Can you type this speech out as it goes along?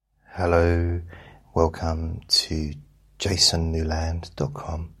Hello, welcome to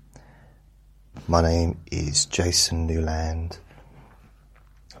jasonnewland.com. My name is Jason Newland.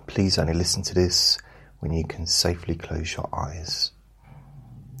 Please only listen to this when you can safely close your eyes.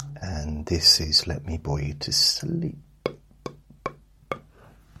 And this is Let Me Bore You to Sleep.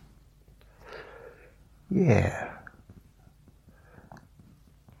 Yeah.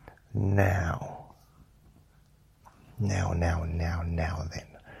 Now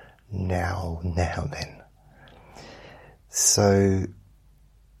then. So,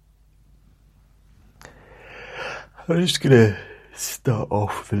 I'm just going to start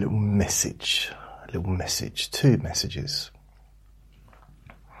off with a little message, two messages.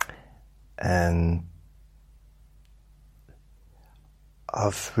 And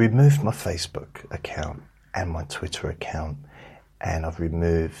I've removed my Facebook account and my Twitter account, and I've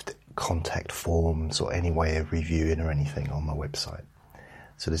removed contact forms or any way of reviewing or anything on my website.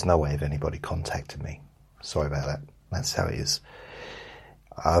 So there's no way of anybody contacting me. Sorry about that. That's how it is.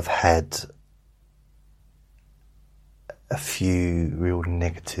 I've had a few real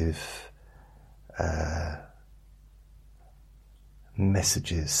negative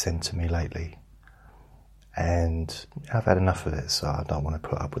messages sent to me lately, and I've had enough of it, so I don't want to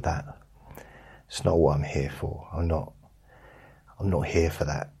put up with that. It's not what I'm here for. I'm not here for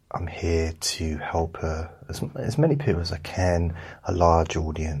that. I'm here to help as many people as I can, a large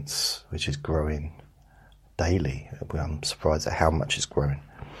audience which is growing daily. I'm surprised at how much it's growing.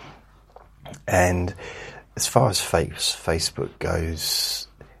 And as far as Facebook goes,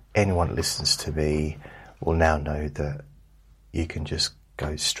 anyone that listens to me will now know that you can just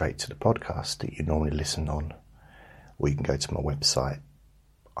go straight to the podcast that you normally listen on, or you can go to my website.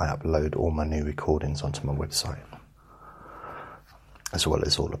 I upload all my new recordings onto my website, as well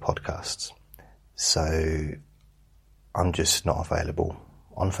as all the podcasts. So I'm just not available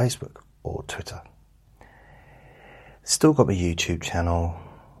on Facebook or Twitter. Still got my YouTube channel,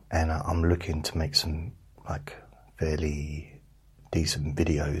 and I'm looking to make some fairly decent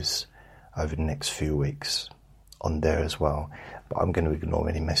videos over the next few weeks on there as well. But I'm going to ignore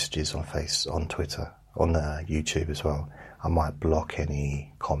any messages on Twitter, on YouTube as well. I might block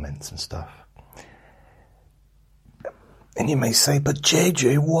any comments and stuff. And you may say, but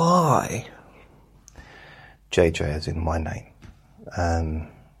JJ, why? JJ as in my name.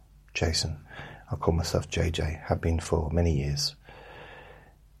 Jason. I call myself JJ, have been for many years.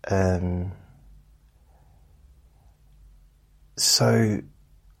 So,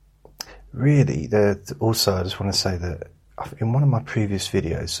 really, also I just want to say that in one of my previous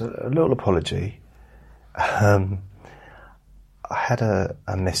videos, a little apology, I had a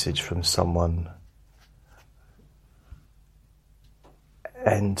message from someone,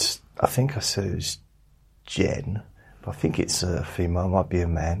 and I think I said it was Jen, but I think it's a female, might be a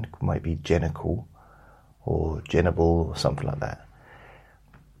man, might be Genical or Genable or something like that.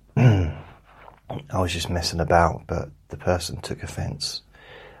 I was just messing about, but the person took offence.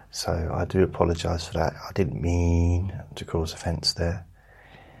 So I do apologise for that. I didn't mean to cause offence there.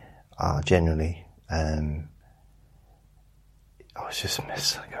 Genuinely. I was just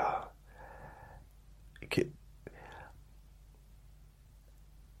messing.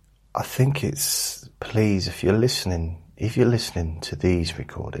 I think it's, please, if you're listening to these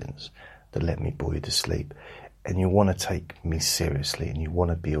recordings that Let Me Bore You to Sleep, and you want to take me seriously and you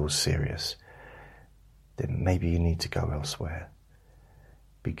want to be all serious, then maybe you need to go elsewhere,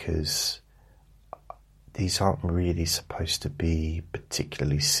 because these aren't really supposed to be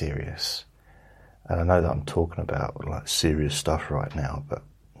particularly serious. And I know that I'm talking about serious stuff right now, but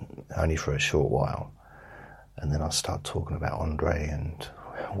only for a short while, and then I'll start talking about Andre and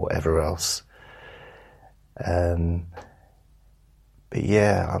whatever else. But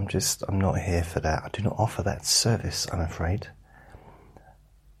yeah, I'm not here for that. I do not offer that service, I'm afraid.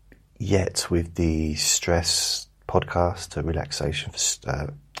 Yet with the stress podcast, relaxation,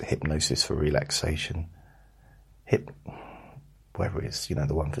 hypnosis for relaxation, whatever it is,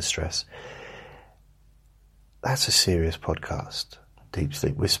 the one for stress, that's a serious podcast. Deep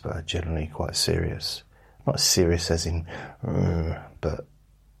Sleep Whisper, generally quite serious. Not serious as in, but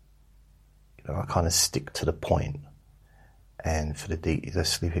I kind of stick to the point. And for the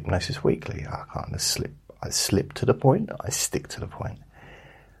Sleep Hypnosis Weekly, I slip to the point, I stick to the point.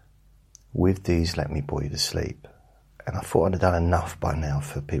 With these Let Me Bore You to Sleep, and I thought I'd have done enough by now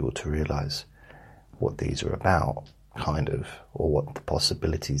for people to realise what these are about, or what the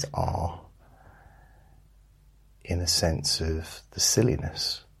possibilities are, in a sense of the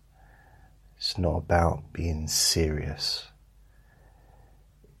silliness. It's not about being serious.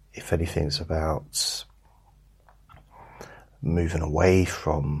 If anything, it's about moving away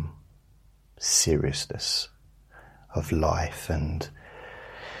from seriousness of life and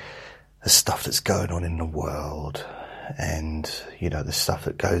the stuff that's going on in the world, and the stuff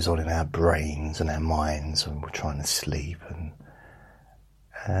that goes on in our brains and our minds when we're trying to sleep, and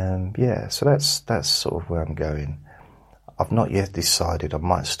so that's sort of where I'm going. I've not yet decided. I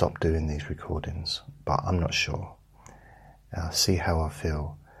might stop doing these recordings, but I'm not sure. I'll see how I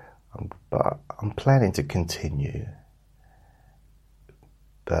feel. But I'm planning to continue.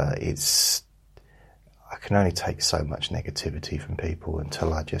 But I can only take so much negativity from people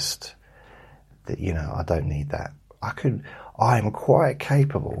until I just, I don't need that. I am quite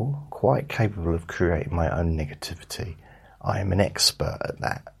capable of creating my own negativity. I am an expert at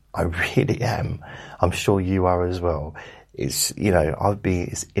that. I really am. I'm sure you are as well. It's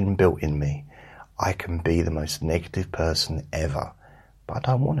inbuilt in me. I can be the most negative person ever, but I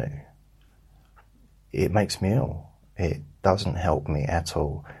don't want to. It makes me ill. It doesn't help me at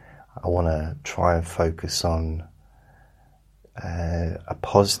all. I want to try and focus on a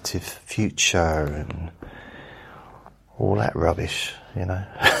positive future and all that rubbish,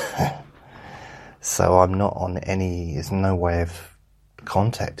 So I'm not on there's no way of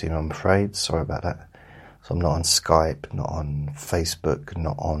contacting, I'm afraid. Sorry about that. So I'm not on Skype, not on Facebook,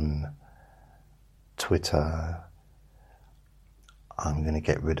 not on Twitter. I'm going to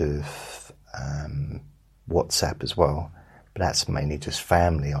get rid of WhatsApp as well, but that's mainly just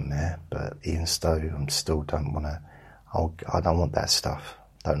family on there. But even so, I still don't want to. I don't want that stuff.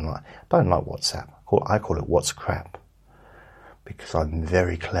 Don't like WhatsApp. I call it what's crap, because I'm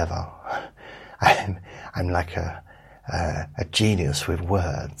very clever. I'm like a genius with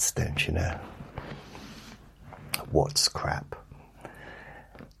words, don't you know? What's crap?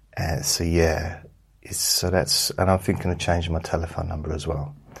 And and I'm thinking of changing my telephone number as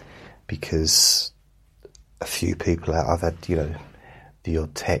well, because a few people I've had, the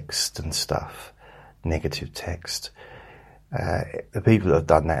odd text and stuff, negative text. The people that have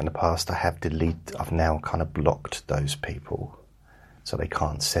done that in the past, I've now kind of blocked those people, so they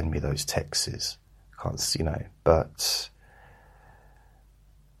can't send me those texts. But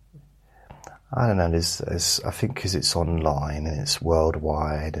I don't know. I think because it's online and it's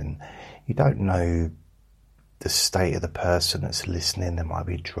worldwide, and you don't know the state of the person that's listening. They might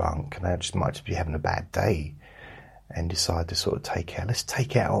be drunk, and they might just be having a bad day, and decide to sort of let's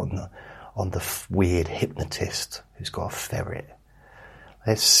take it out on the weird hypnotist who's got a ferret.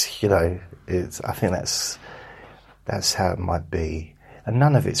 I think that's how it might be, and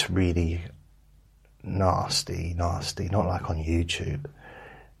none of it's really nasty. Not like on YouTube.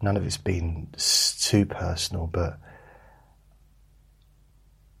 None of it's been too personal, but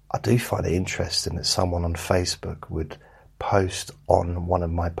I do find it interesting that someone on Facebook would post on one of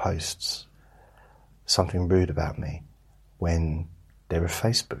my posts something rude about me when they're a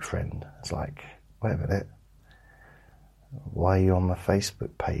Facebook friend. It's like, wait a minute, why are you on my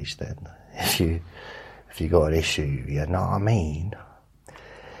Facebook page then? If you got an issue, you know what I mean?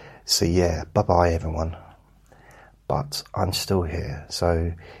 So bye everyone. But I'm still here.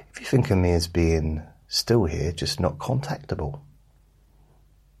 So if you think of me as being still here, just not contactable,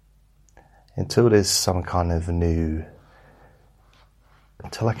 until there's some kind of until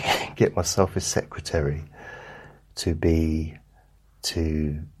I can get myself a secretary to be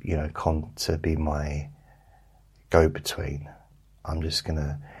my go-between, I'm just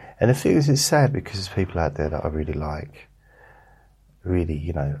gonna. And the thing is, it's sad because there's people out there that I really like.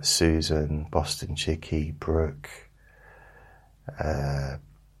 Really, Susan, Boston Chicky, Brooke,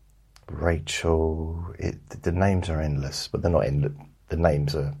 Rachel. The names are endless, but they're not endless. The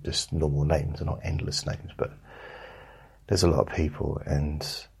names are just normal names. They're not endless names, but there's a lot of people, and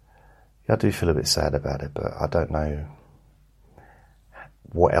I do feel a bit sad about it, but I don't know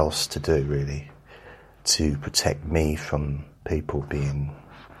what else to do, really, to protect me from people being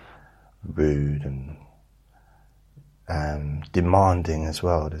rude and demanding as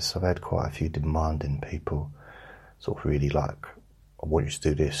well. I've had quite a few demanding people, sort of really like, I want you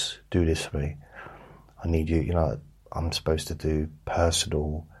to do this for me. I need you, I'm supposed to do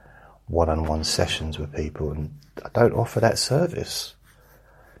personal one-on-one sessions with people, and I don't offer that service.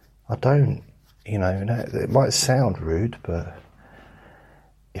 I don't, it might sound rude, but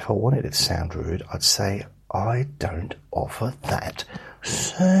if I wanted it to sound rude, I'd say, I don't offer that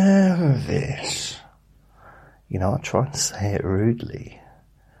service. I try and say it rudely,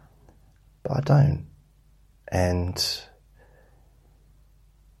 but I don't. And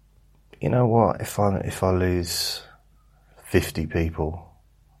you know what? If I lose 50 people,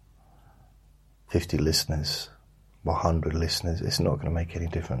 50 listeners, 100 listeners, it's not going to make any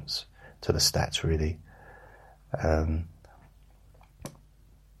difference to the stats, really.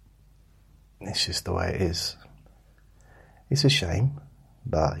 it's just the way it is. It's a shame,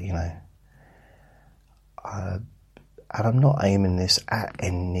 but and I'm not aiming this at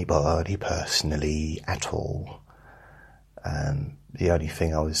anybody personally at all. The only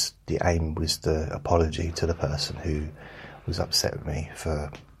thing the aim was the apology to the person who was upset with me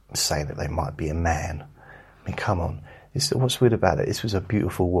for saying that they might be a man. I mean, come on. What's weird about it? This was a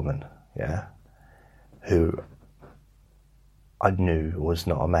beautiful woman, yeah, who I knew was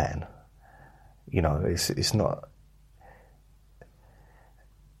not a man. It's not.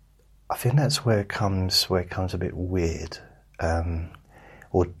 I think that's where it comes a bit weird,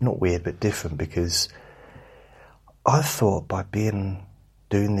 or not weird, but different, because I thought by doing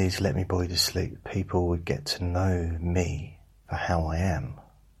these Let Me Bore You to Sleep, people would get to know me for how I am.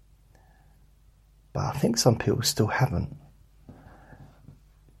 But I think some people still haven't.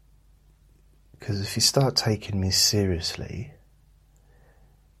 Because if you start taking me seriously,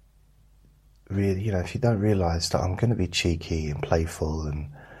 really, if you don't realise that I'm going to be cheeky and playful and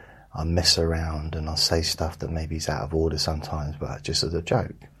I mess around and I say stuff that maybe is out of order sometimes, but just as a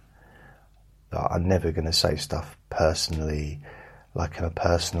joke. But I'm never going to say stuff personally, like a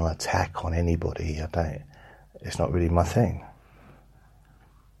personal attack on anybody. It's not really my thing.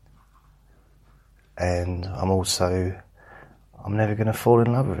 And I'm never going to fall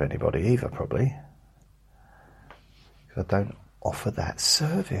in love with anybody either, probably. Because I don't offer that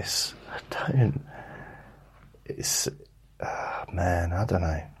service. I don't. Man, I don't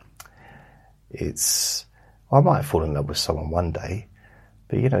know. I might fall in love with someone one day,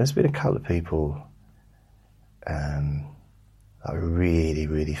 but there's been a couple of people I really,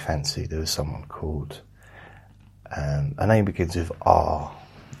 really fancied. There was someone called, her name begins with R,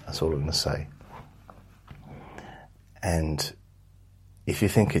 that's all I'm going to say. And if you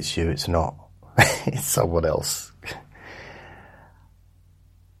think it's you, it's not. It's someone else.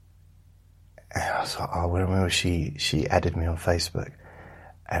 And I was like, I remember she added me on Facebook,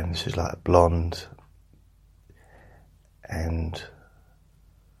 and she's like blonde and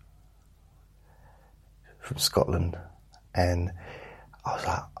from Scotland, and I was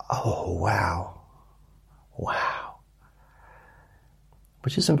like, oh wow,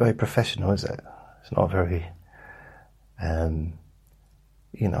 which isn't very professional, is it? It's not very.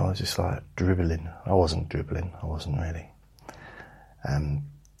 I was just like dribbling. I wasn't really.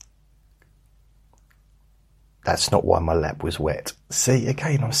 That's not why my lap was wet. See,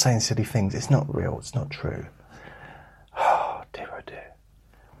 again, I'm saying silly things. It's not real. It's not true. Oh dear.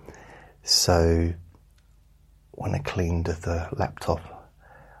 So, when I cleaned the laptop,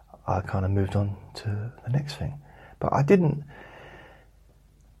 I kind of moved on to the next thing. But I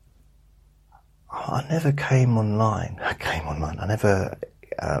never came online. I never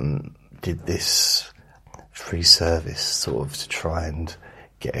did this free service sort of to try and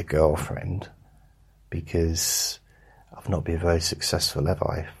get a girlfriend, because I've not been very successful, have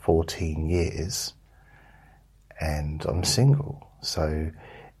I? 14 years, and I'm single. So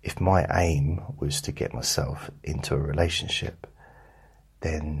if my aim was to get myself into a relationship,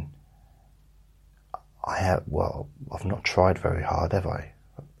 then I've not tried very hard, have I?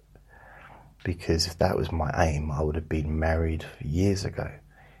 Because if that was my aim, I would have been married years ago.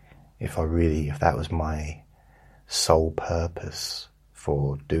 If that was my sole purpose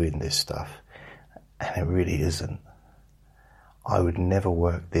for doing this stuff, and it really isn't, I would never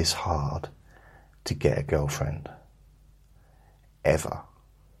work this hard to get a girlfriend. Ever.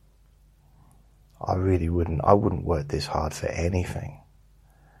 I really wouldn't. I wouldn't work this hard for anything.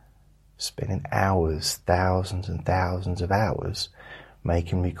 Spending hours, thousands and thousands of hours,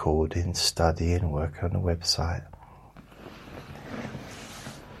 making recordings, studying, working on a website.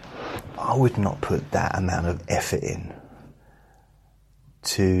 I would not put that amount of effort in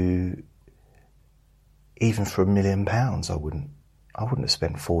to, even for £1 million, I wouldn't have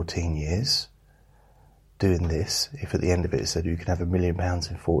spent 14 years doing this if at the end of it said you can have £1 million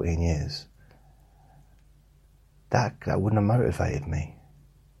in 14 years. That wouldn't have motivated me.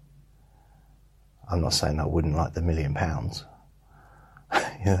 I'm not saying I wouldn't like the £1 million.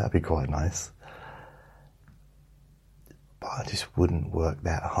 Yeah, that'd be quite nice. But I just wouldn't work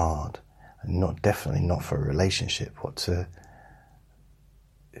that hard. And definitely not for a relationship. Because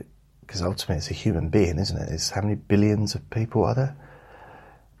ultimately it's a human being, isn't it? It's how many billions of people are there?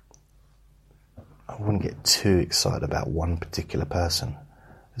 I wouldn't get too excited about one particular person.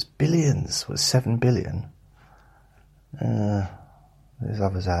 There's billions. 7 billion? There's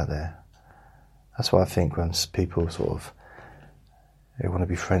others out there. That's why I think when people they want to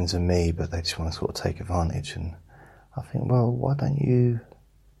be friends with me, but they just want to sort of take advantage. And I think, well, why don't you...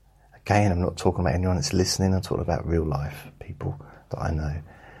 Again, I'm not talking about anyone that's listening. I'm talking about real life people that I know.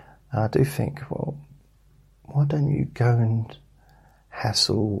 And I do think, well, why don't you go and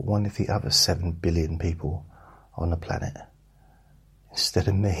hassle one of the other 7 billion people on the planet instead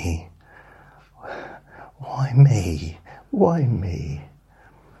of me? Why me? Why me?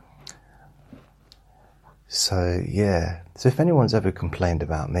 So yeah, so if anyone's ever complained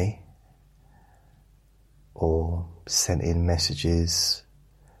about me or sent in messages,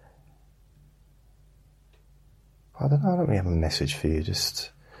 I don't really have a message for you,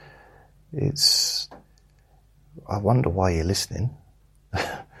 I wonder why you're listening.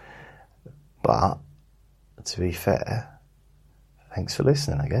 But to be fair, thanks for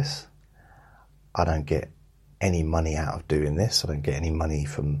listening, I guess. I don't get any money out of doing this. I don't get any money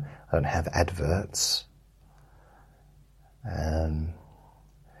I don't have adverts.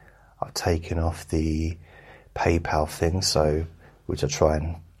 I've taken off the PayPal thing, which I try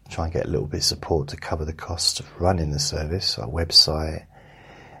and get a little bit of support to cover the cost of running the service, our website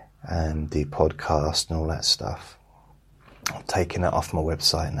and the podcast and all that stuff. I'm taking that off my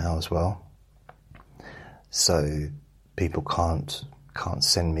website now as well, so people can't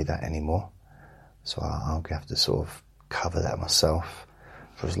send me that anymore. So I'll have to sort of cover that myself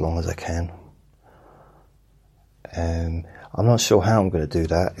for as long as I can. I'm not sure how I'm going to do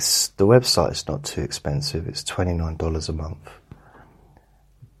that. The website's not too expensive. It's $29 a month.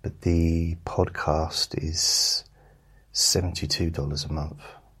 But the podcast is $72 a month.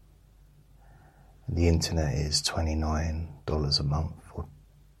 And the internet is $29 a month or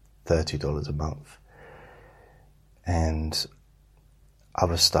 $30 a month. And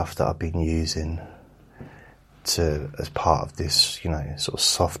other stuff that I've been using as part of this, sort of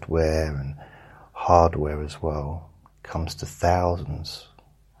software and hardware as well, comes to thousands.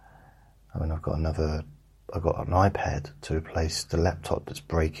 I mean, I've got an iPad to replace the laptop that's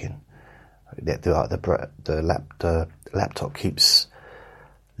breaking. The laptop keeps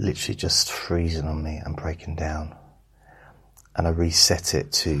literally just freezing on me and breaking down. And I reset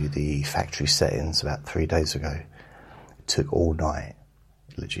it to the factory settings about 3 days ago. It took all night.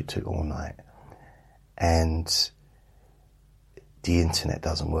 It literally took all night. And the internet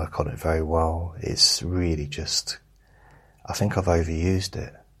doesn't work on it very well. It's really just, I think I've overused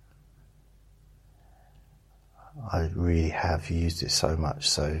it. I really have used it so much.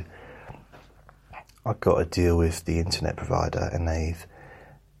 So I've got to deal with the internet provider, and I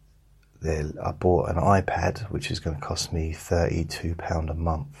bought an iPad, which is going to cost me £32 a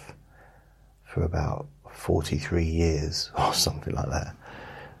month for about 43 years or something like that.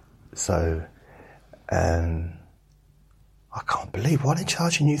 So, I can't believe, why are they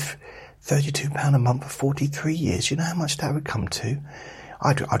charging you £32 a month for 43 years? You know how much that would come to?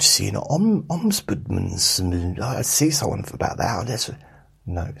 I'd see an ombudsman, I'd see someone about that.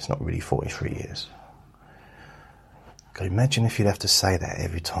 No, it's not really 43 years. Imagine if you'd have to say that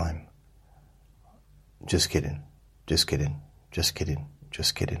every time. Just kidding, just kidding, just kidding,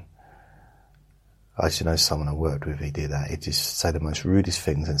 just kidding. I used to know someone I worked with, he did that. He'd just say the most rudest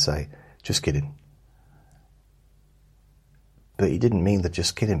things and say, just kidding. But he didn't mean the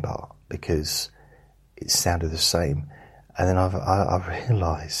just kidding part, because it sounded the same. And then I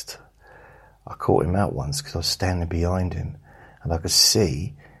realised, I caught him out once because I was standing behind him and I could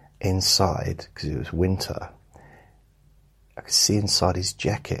see inside, because it was winter, I could see inside his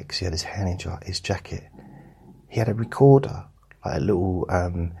jacket, because he had his hand in his jacket. He had a recorder, like a little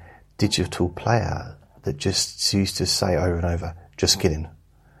digital player that just used to say over and over, just kidding.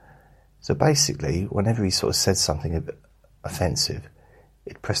 So basically, whenever he sort of said something a bit offensive,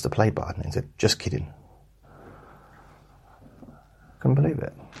 he'd press the play button and said, just kidding. Couldn't believe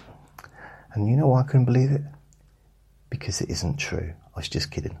it. And you know why I couldn't believe it? Because it isn't true. I was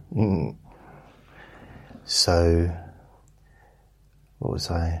just kidding. So, what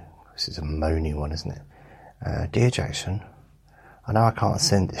was I? This is a moany one, isn't it? Dear Jackson, I know I can't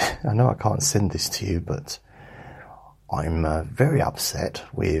send this to you, but I'm very upset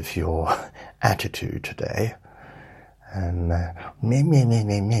with your attitude today. And me.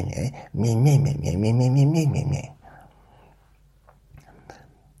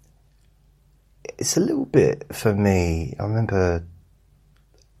 It's a little bit for me. I remember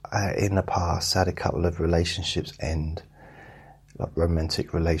in the past I had a couple of relationships end, like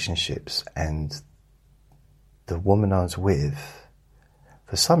romantic relationships, and the woman I was with,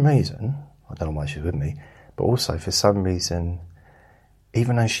 for some reason, I don't know why she was with me, but also for some reason,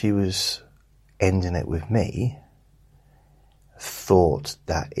 even though she was ending it with me, thought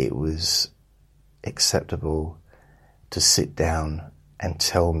that it was acceptable to sit down and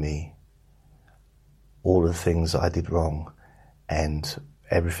tell me all the things I did wrong and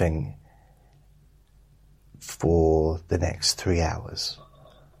everything for the next 3 hours.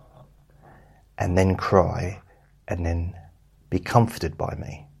 and then cry and then be comforted by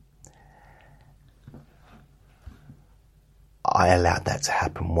me. I allowed that to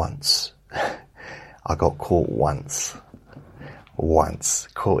happen once. I got caught once,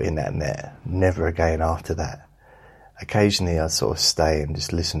 caught in that net. Never again after that. Occasionally I'd sort of stay and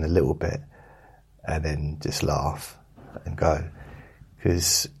just listen a little bit and then just laugh and go.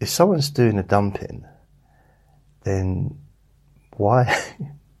 Because if someone's doing a dumping, then why?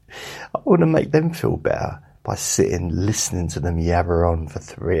 I want to make them feel better by sitting listening to them yabber on for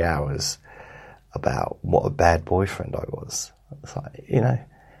 3 hours about what a bad boyfriend I was. It's like,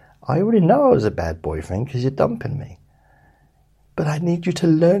 I already know I was a bad boyfriend because you're dumping me. But I need you to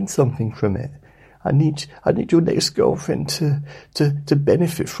learn something from it. I need your next girlfriend to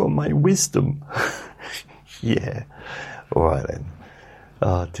benefit from my wisdom. Yeah. All right then.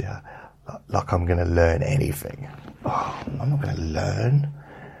 Oh dear. Like I'm going to learn anything. Oh, I'm not going to learn.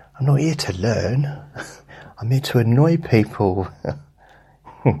 I'm not here to learn. I'm here to annoy people.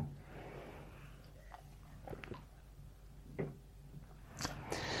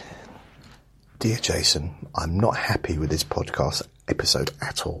 Dear Jason, I'm not happy with this podcast episode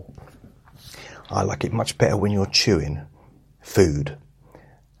at all. I like it much better when you're chewing food.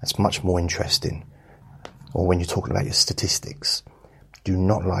 That's much more interesting. Or when you're talking about your statistics. Do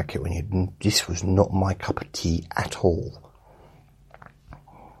not like it when this was not my cup of tea at all.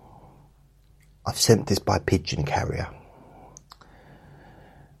 I've sent this by pigeon carrier.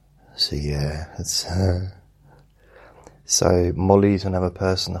 So yeah, it's So Molly's another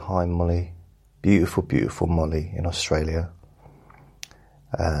person. Hi Molly. Beautiful, beautiful Molly in Australia.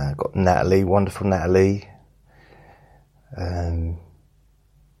 Got Natalie, wonderful Natalie.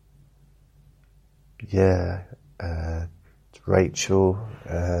 Rachel.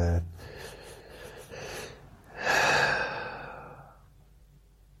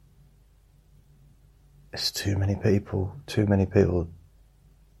 It's too many people.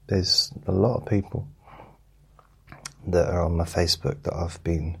 There's a lot of people that are on my Facebook that I've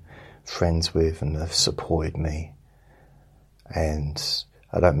been friends with and have supported me, and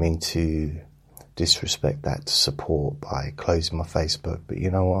I don't mean to disrespect that support by closing my Facebook, but you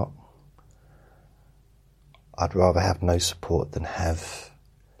know what, I'd rather have no support than have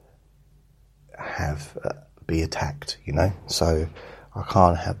be attacked, so I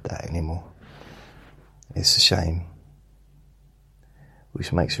can't have that anymore. It's a shame,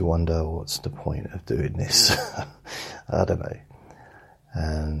 which makes me wonder what's the point of doing this. I don't know.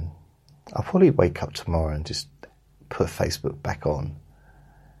 I'll probably wake up tomorrow and just put Facebook back on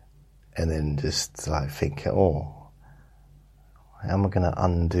and then just think, how am I going to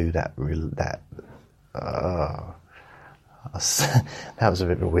undo that? That was a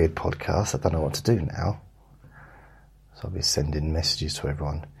bit of a weird podcast. I don't know what to do now. So I'll be sending messages to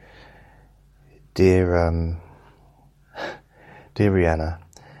everyone. Dear Rihanna,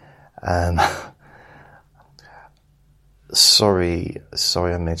 sorry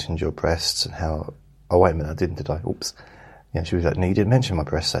I mentioned your breasts and how... Oh, wait a minute, I didn't, did I? Oops. Yeah, she was like, no, you didn't mention my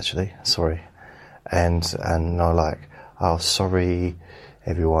breasts, actually. Sorry. And I like, oh, sorry,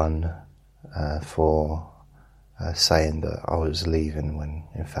 everyone, for saying that I was leaving when,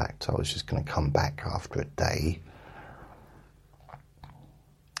 in fact, I was just going to come back after a day.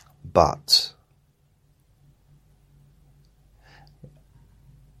 But...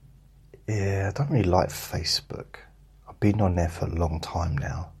 yeah, I don't really like Facebook. I've been on there for a long time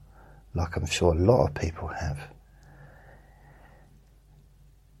now, like I'm sure a lot of people have.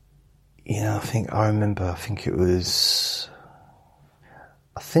 I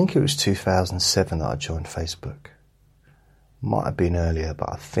think it was 2007 that I joined Facebook. Might have been earlier,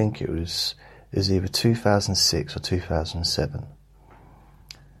 but I think it was either 2006 or 2007.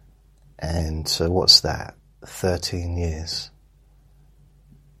 And so what's that? 13 years.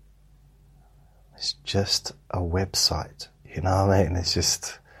 It's just a website, you know what I mean? It's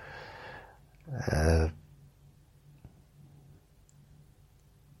just...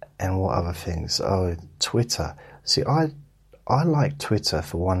 and what other things? Oh, Twitter. See, I like Twitter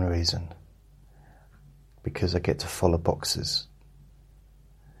for one reason. Because I get to follow boxes.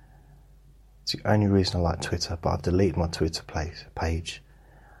 It's the only reason I like Twitter, but I've deleted my Twitter page.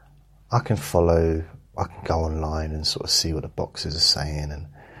 I can go online and sort of see what the boxes are saying, and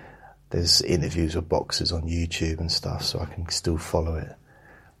there's interviews with boxers on YouTube and stuff, so I can still follow it.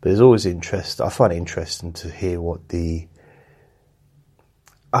 But there's always interest. I find it interesting to hear what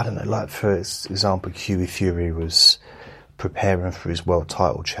like for example, Huey Fury was preparing for his world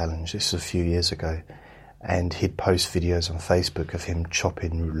title challenge. This was a few years ago. And he'd post videos on Facebook of him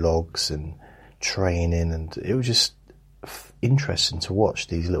chopping logs and training, and it was just interesting to watch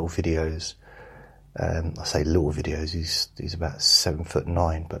these little videos I say little videos, he's about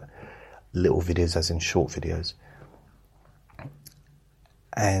 7'9", but little videos as in short videos.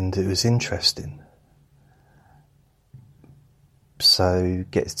 And it was interesting. So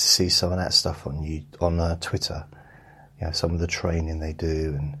get to see some of that stuff on Twitter. You know, some of the training they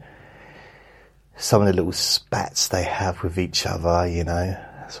do and some of the little spats they have with each other, you know,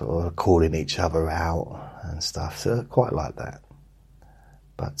 sort of calling each other out and stuff. So I quite like that.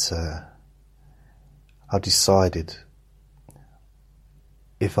 But I decided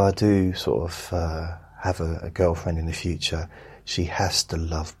if I do sort of have a girlfriend in the future, she has to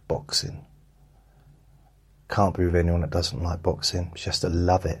love boxing. Can't be with anyone that doesn't like boxing. She has to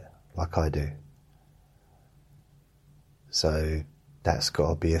love it like I do. So that's got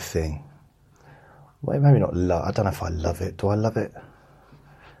to be a thing. Well, maybe not love. I don't know if I love it. Do I love it?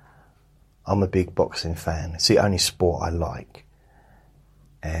 I'm a big boxing fan. It's the only sport I like.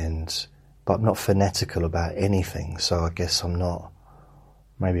 But I'm not fanatical about anything. So I guess I'm not,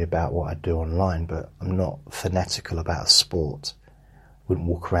 maybe about what I do online, but I'm not fanatical about a sport. Wouldn't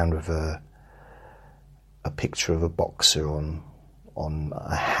walk around with a picture of a boxer on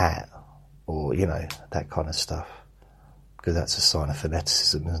a hat, or, you know, that kind of stuff, because that's a sign of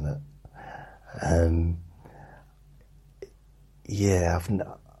fanaticism, isn't it? Yeah,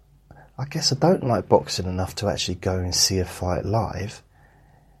 I guess I don't like boxing enough to actually go and see a fight live,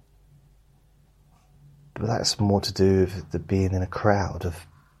 but that's more to do with the being in a crowd of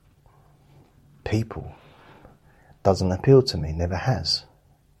people. Doesn't appeal to me, never has.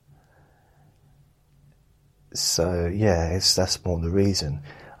 So yeah, that's more the reason.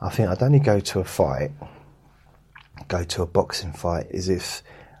 I think I'd only go to a boxing fight, is if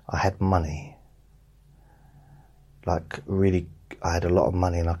I had money. Like, really, I had a lot of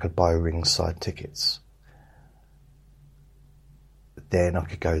money and I could buy ringside tickets. Then I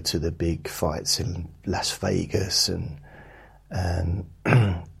could go to the big fights in Las Vegas and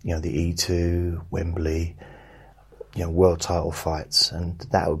you know, the E2, Wembley, you know, world title fights, and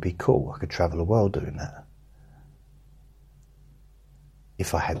that would be cool. I could travel the world doing that.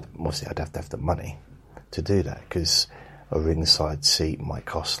 If I had, obviously I'd have to have the money to do that, because a ringside seat might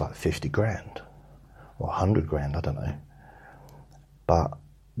cost like 50 grand or 100 grand, I don't know. But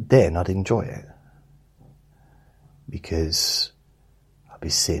then I'd enjoy it, because I'd be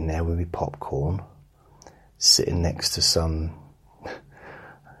sitting there with my popcorn, sitting next to some,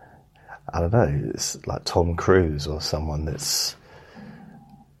 I don't know, it's like Tom Cruise or someone that's,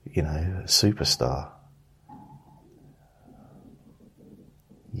 you know, a superstar.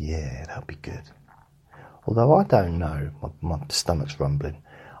 Yeah, that'd be good. Although I don't know, my stomach's rumbling.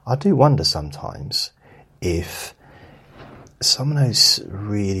 I do wonder sometimes if some of those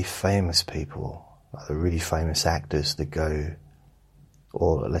really famous people, like the really famous actors that go,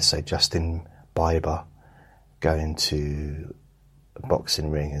 or let's say Justin Bieber, going to a boxing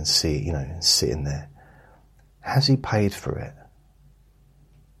ring and see, you know, and sitting there, has he paid for it?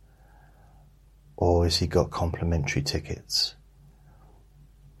 Or has he got complimentary tickets?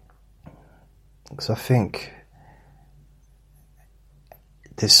 Because I think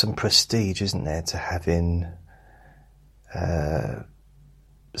there's some prestige, isn't there, to having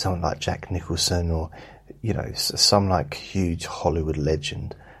someone like Jack Nicholson, or, you know, some like huge Hollywood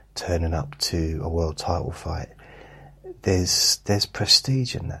legend turning up to a world title fight. There's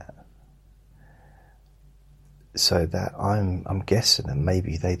prestige in that. So that I'm guessing that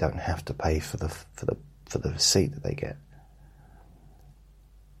maybe they don't have to pay for the seat that they get.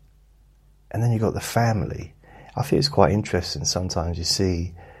 And then you've got the family. I think it's quite interesting. Sometimes you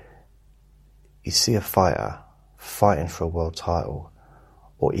see a fighter fighting for a world title,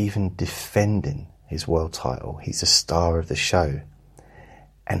 or even defending his world title. He's the star of the show,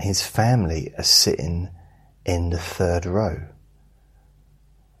 and his family are sitting in the third row.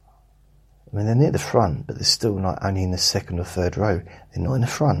 I mean, they're near the front, but they're still not only in the second or third row. They're not in the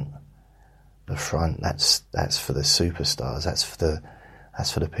front. The front, that's for the superstars. That's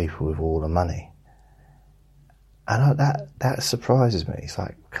for the people with all the money. And that surprises me. It's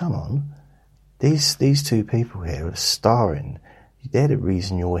like, come on, these two people here are starring. They're the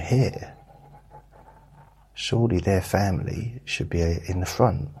reason you're here. Surely their family should be in the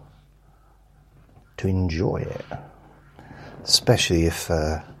front to enjoy it. Especially if,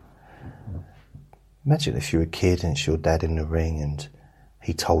 imagine if you're a kid and it's your dad in the ring and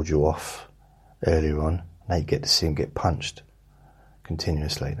he told you off earlier on. Now you get to see him get punched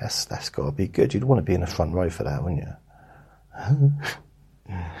continuously. That's got to be good. You'd want to be in the front row for that, wouldn't you?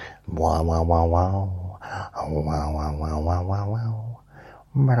 Wow, wow, wow, wow. Wow, wow, wow, wow, wow,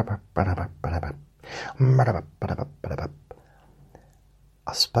 wow.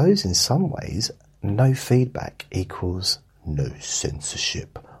 I suppose in some ways no feedback equals no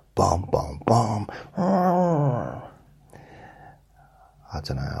censorship. Bum, bum, bum. I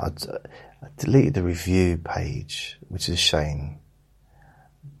don't know. I deleted the review page, which is a shame.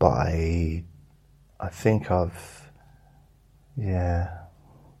 But I think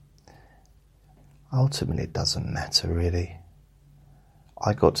ultimately it doesn't matter really.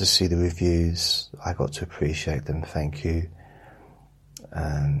 I got to see the reviews. I got to appreciate them. Thank you.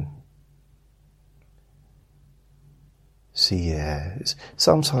 So yeah,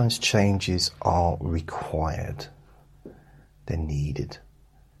 sometimes changes are required. They're needed.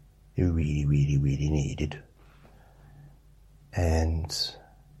 They're really, really, really needed. And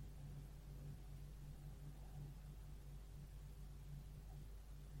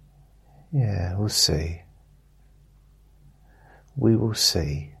yeah, we'll see. We will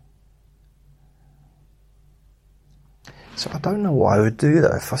see. So I don't know what I would do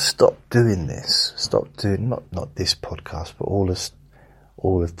though if I stopped doing this. Stopped doing not this podcast, but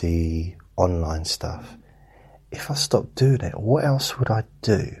all of the online stuff. If I stopped doing it, what else would I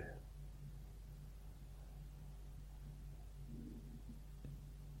do?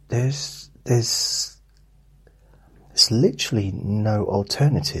 There's literally no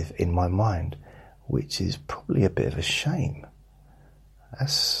alternative in my mind, which is probably a bit of a shame.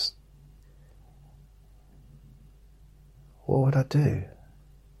 What would I do?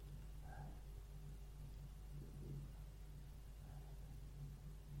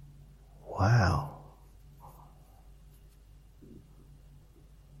 Wow.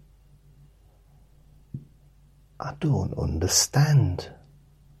 I don't understand.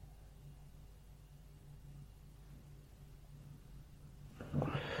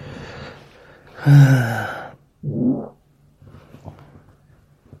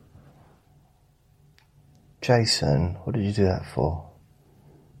 Jason, what did you do that for?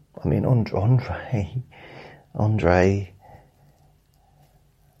 I mean, Andre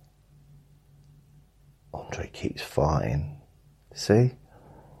keeps farting. See?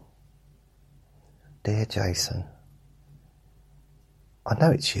 Dear Jason, I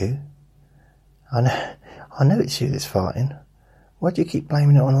know it's you. I know it's you that's farting. Why do you keep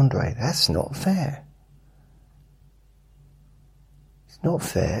blaming it on Andre? That's not fair. It's not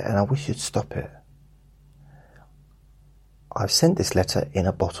fair, and I wish you'd stop it. I've sent this letter in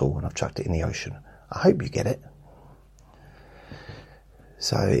a bottle and I've chucked it in the ocean. I hope you get it.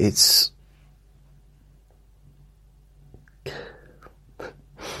 So it's...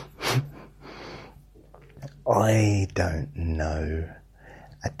 I don't know.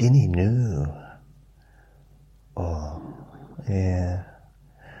 I didn't know. Oh, yeah.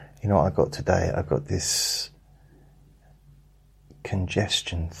 You know what I got today? I got this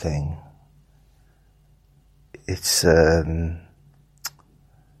congestion thing. It's like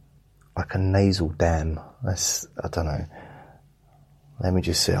a nasal dam. I don't know. Let me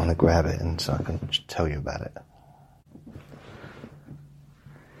just see. I'm going to grab it and so I can tell you about it.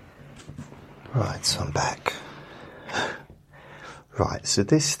 Right, so I'm back. Right, so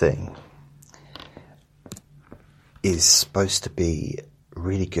this thing is supposed to be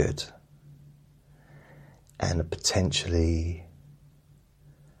really good and potentially...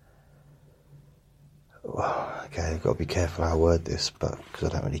 Okay, I've got to be careful how I word this, but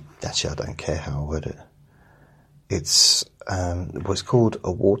because I don't care how I word it. It's what's called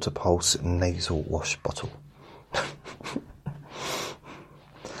a water pulse nasal wash bottle.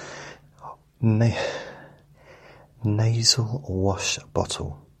 Nasal wash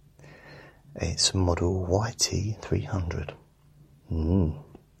bottle. It's model YT300.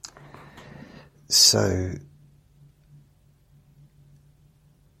 So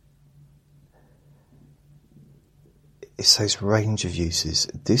it says range of uses.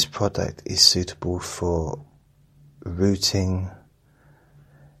 This product is suitable for routing,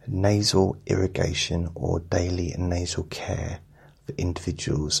 nasal irrigation or daily nasal care for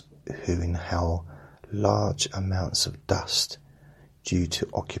individuals who inhale large amounts of dust due to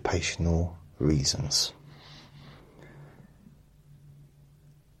occupational reasons.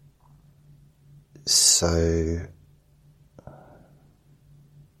 So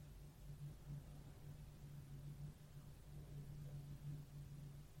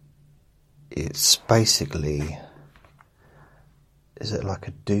it's basically, is it like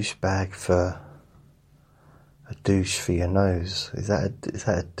a douche bag for a douche for your nose? Is that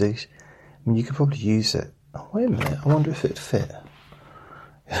a douche? I mean, you could probably use it. Oh, wait a minute, I wonder if it'd fit.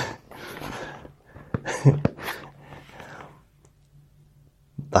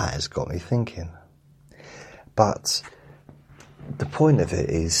 That has got me thinking. But the point of it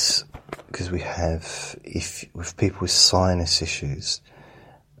is, because we have, with people with sinus issues,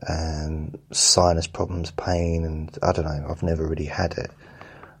 sinus problems, pain, and I don't know, I've never really had it,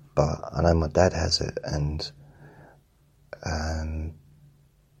 but I know my dad has it, and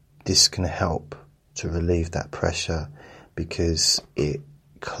this can help to relieve that pressure because it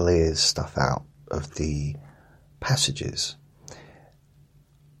clears stuff out of the passages.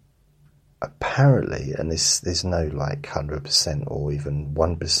 Apparently, and there's no like 100% or even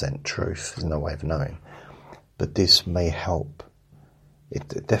 1% truth, there's no way of knowing, but this may help.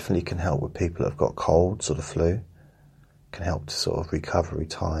 It definitely can help with people that have got colds or the flu. It can help to sort of recovery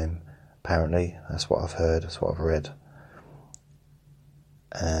time. Apparently, that's what I've heard, that's what I've read.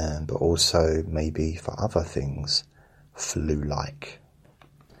 But also maybe for other things, flu-like.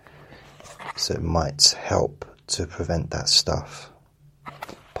 So it might help to prevent that stuff.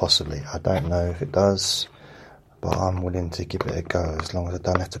 Possibly. I don't know if it does, but I'm willing to give it a go as long as I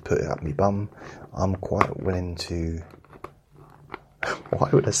don't have to put it up my bum. I'm quite willing to... Why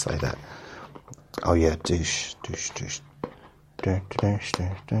would I say that? Oh yeah, douche. Douche.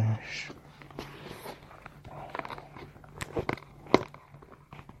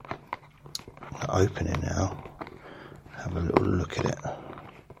 Open it now. Have a little look at it.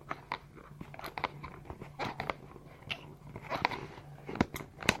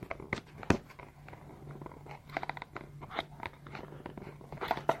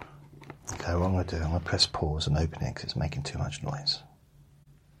 Okay, what I'm going to do, I'm going to press pause and open it because it's making too much noise.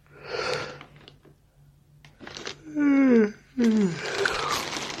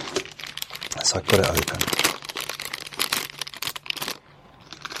 So I've got it open.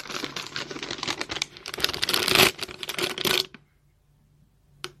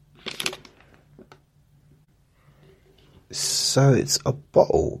 So it's a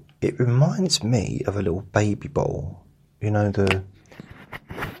bottle. It reminds me of a little baby bottle. You know, the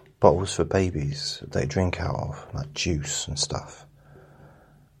bottles for babies that they drink out of, like juice and stuff.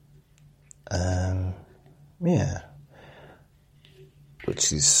 Yeah.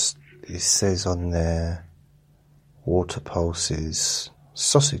 Which is, it says on there, water pulses,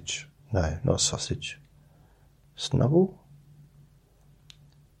 sausage. No, not sausage. Snubble?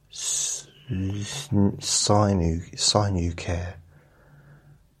 Sinew care.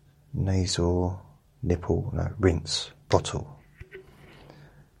 Nasal, nipple, no, rinse, bottle.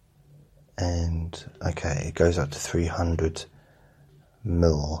 And, okay, it goes up to 300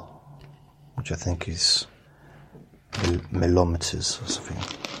 ml, which I think is millimeters or something.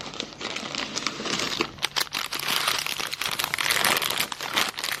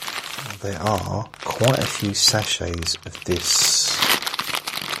 There are quite a few sachets of this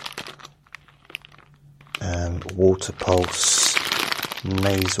water pulse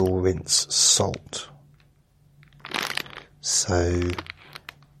nasal rinse salt. So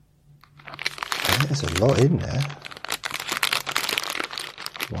there's a lot in there.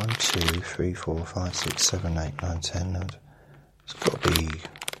 1, 2, 3, 4, 5, 6, 7, 8, 9, 10. It's got to be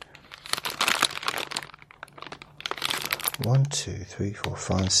 1, 2, 3, 4,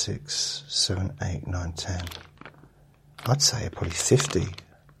 5, 6, 7, 8, 9, 10. I'd say probably 50,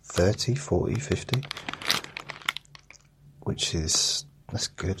 30, 40, 50. Which is, that's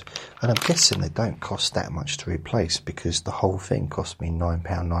good. And I'm guessing they don't cost that much to replace because the whole thing cost me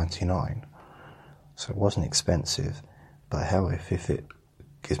 £9.99. So it wasn't expensive. But hell, if it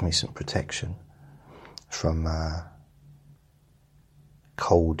gives me some protection from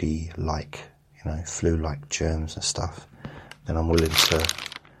coldy-like, flu-like germs and stuff, then I'm willing to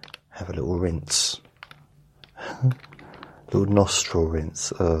have a little rinse. Little nostril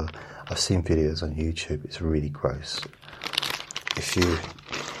rinse. I've seen videos on YouTube, it's really gross. If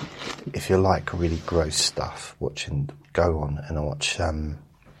you like really gross stuff, go on and watch,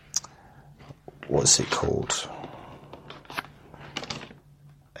 what's it called?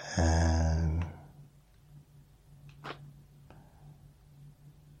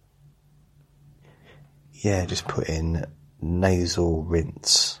 Yeah, just put in nasal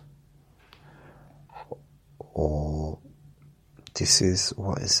rinse, or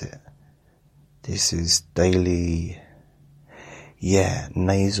what is it? This is daily,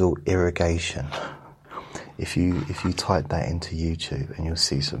 nasal irrigation. If you type that into YouTube and you'll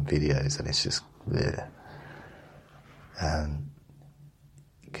see some videos and it's just bleh.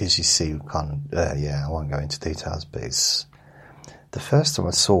 Because you see I won't go into details, but it's the first time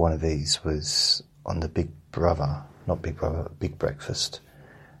I saw one of these was on the Big Breakfast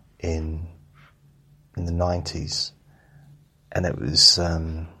in the 90s, and it was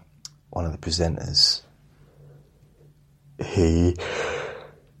one of the presenters. He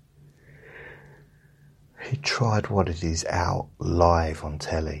tried one of these out live on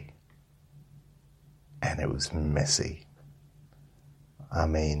telly, and it was messy. I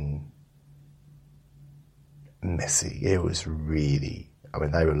mean, messy. It was really, I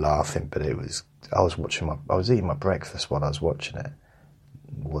mean, they were laughing, but I was eating my breakfast while I was watching it.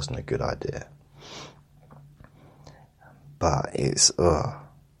 It wasn't a good idea. But it's,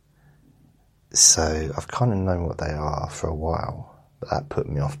 So I've kind of known what they are for a while, but that put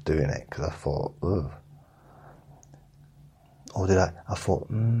me off doing it because I thought, ugh. Or did I? I thought,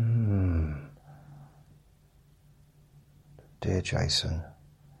 dear Jason,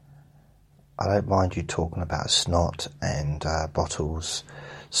 I don't mind you talking about snot and bottles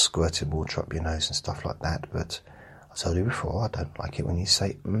squirting water up your nose and stuff like that, but I told you before, I don't like it when you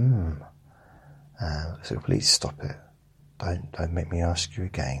say so please stop it. Don't make me ask you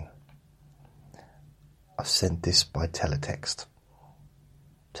again. I've sent this by teletext.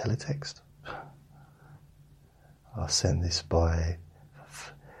 Teletext? I'll send this by...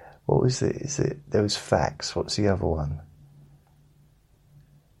 What was it? There was fax. What's the other one?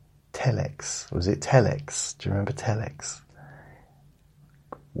 Telex. Was it telex? Do you remember telex?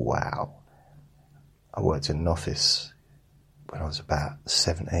 Wow. I worked in an office when I was about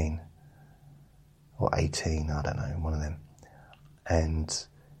 17 or 18, I don't know, one of them. And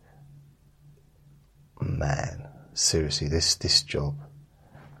man, seriously, this job,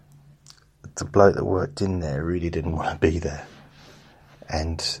 the bloke that worked in there really didn't want to be there.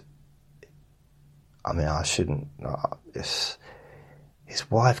 And I mean, I shouldn't, his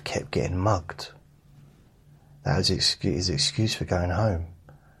wife kept getting mugged. That was his excuse for going home.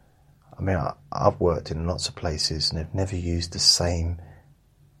 I mean, I've worked in lots of places and they've never used the same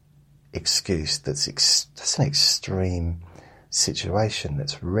excuse. That's an extreme situation.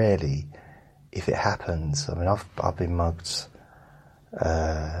 That's rarely, if it happens. I mean, I've been mugged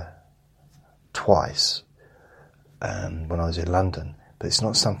twice when I was in London, but it's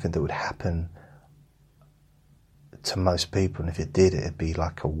not something that would happen to most people. And if it did, it'd be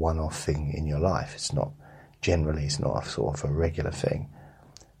like a one-off thing in your life. It's not a sort of a regular thing.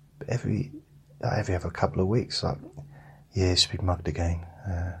 But every other couple of weeks, like, yeah, you should be mugged again.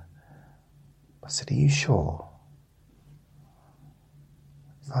 I said, are you sure?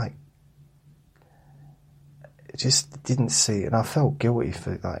 Like, it just didn't see, and I felt guilty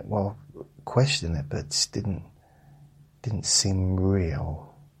for, like, well, questioning it, but it just didn't seem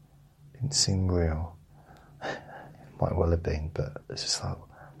real. Didn't seem real. It might well have been, but it's just like,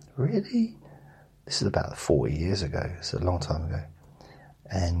 really? This is about 40 years ago. It's a long time ago.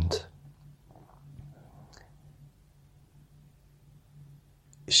 And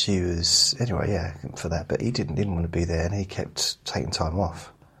she was, anyway, yeah, for that, but he didn't want to be there, and he kept taking time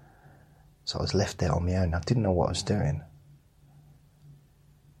off. So I was left there on my own. I didn't know what I was doing.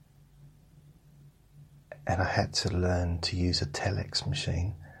 And I had to learn to use a telex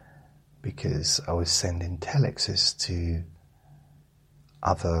machine because I was sending telexes to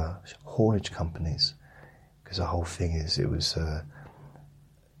other haulage companies. Because the whole thing is,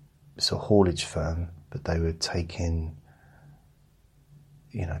 it's a haulage firm, but they were taking,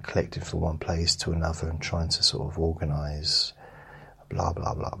 collecting from one place to another and trying to sort of organise blah,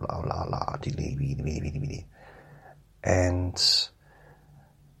 blah, blah, blah, blah, blah, and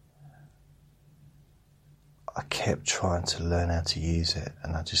I kept trying to learn how to use it,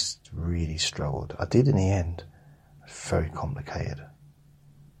 and I just really struggled. I did in the end. Very complicated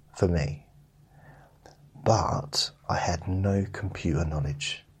for me. But I had no computer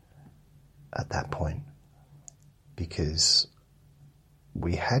knowledge at that point because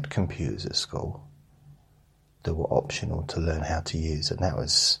we had computers at school that were optional to learn how to use, and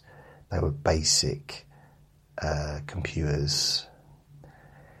they were basic computers.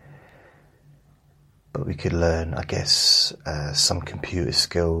 But we could learn, I guess, some computer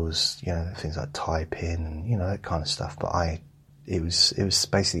skills, things like typing and that kind of stuff. But it was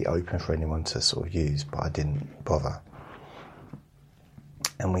basically open for anyone to sort of use, but I didn't bother.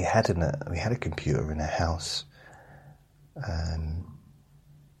 And we had a computer in our house.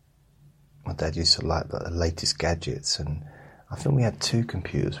 My dad used to like the latest gadgets, and I think we had two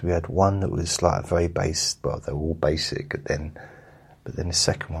computers. We had one that was like very basic, well, they were all basic, but then the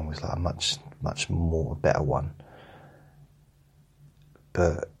second one was like a much more better one.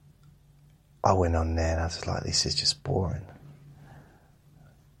 But I went on there and I was like, this is just boring.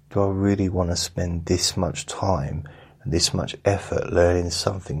 Do I really want to spend this much time and this much effort learning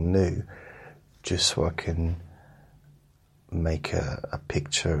something new just so I can make a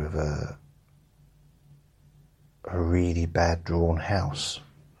picture of a really bad drawn house?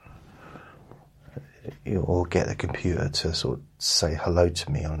 Or get the computer to sort of say hello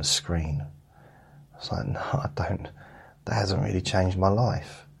to me on the screen? I was like, no, I don't. That hasn't really changed my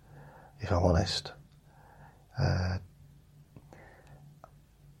life, if I'm honest.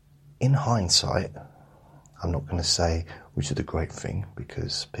 in hindsight, I'm not going to say we did a great thing,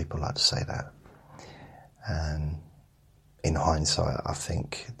 because people like to say that. And in hindsight, I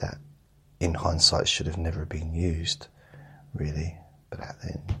think that in hindsight should have never been used, really. But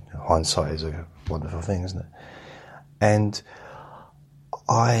hindsight is a wonderful thing, isn't it? And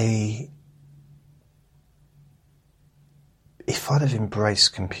if I'd have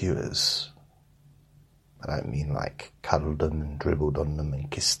embraced computers, I don't mean like cuddled them and dribbled on them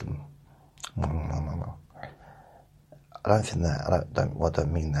and kissed them. I don't think that. I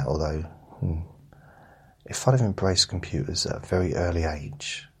don't mean that. Although, if I'd have embraced computers at a very early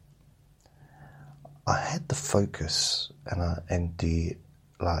age, I had the focus and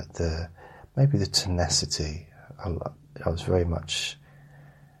maybe the tenacity. I was very much.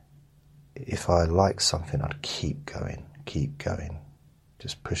 If I liked something, I'd keep going,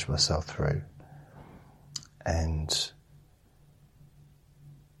 just push myself through. And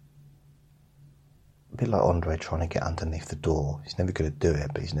a bit like Andre trying to get underneath the door. He's never going to do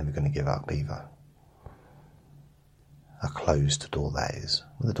it, but he's never going to give up either. I closed the door, that is.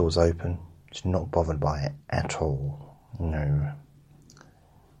 When the door's open, he's not bothered by it at all. No.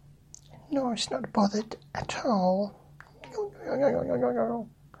 No, it's not bothered at all. No.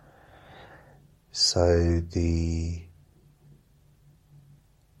 So the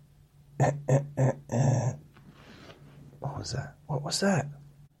what was that? What was that?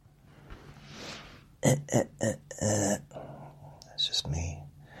 That's just me.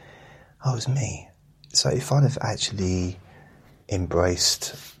 Oh, it was me. So if I'd have actually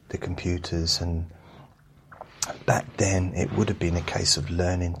embraced the computers, and back then it would have been a case of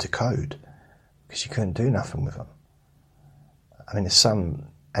learning to code, because you couldn't do nothing with them. I mean, there's some,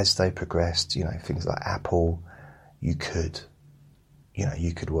 as they progressed, things like Apple, you could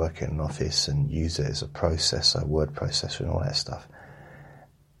work in an office and use it as a processor, word processor and all that stuff.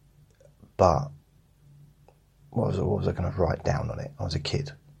 But what was I going to write down on it? I was a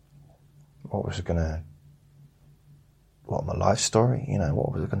kid. What my life story?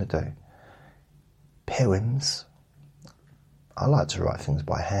 What was I going to do? Poems. I like to write things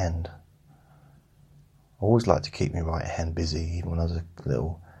by hand. I always liked to keep my right hand busy, even when I was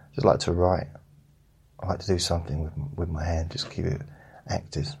little. Just like to write. I like to do something with my hand, just keep it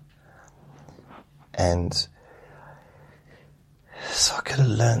active. And so I could have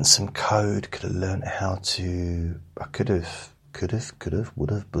learned some code, could have learned how to, I could have,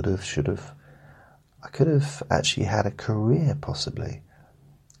 would have, should have. I could have actually had a career, possibly.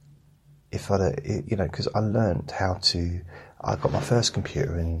 If I'd, because I learned how to, I got my first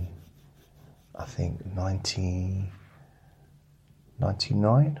computer in, I think,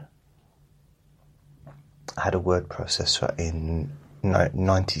 1999. I had a word processor in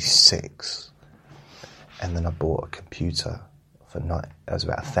 96, and then I bought a computer it was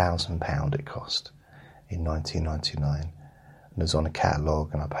about £1,000 it cost in 1999, and it was on a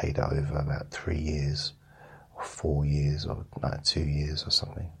catalogue, and I paid it over about 3 years or 4 years or 2 years or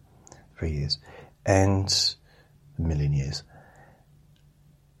something, 3 years, and a million years.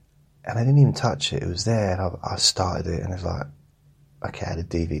 And I didn't even touch it. It was there, and I started it, and it was like, okay, I had a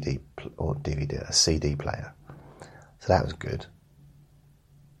CD player. So that was good.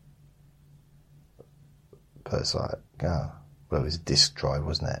 But it's like, it was a disk drive,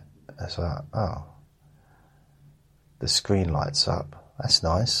 wasn't it? It's like, the screen lights up. That's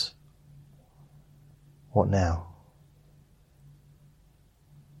nice. What now?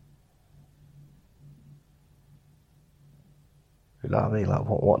 You know what I mean? Like,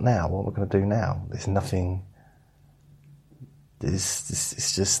 what now? What am I going to do now? There's nothing.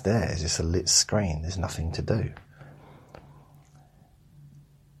 It's just there. It's just a lit screen. There's nothing to do.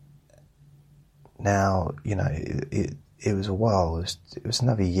 Now, it was a while. It was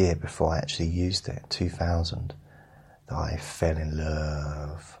another year before I actually used it, 2000, that I fell in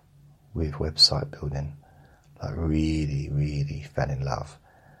love with website building. Like, really, really fell in love.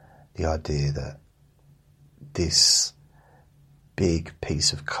 The idea that this big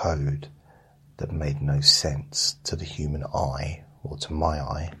piece of code that made no sense to the human eye, or to my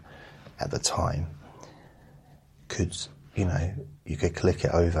eye at the time, could, you could click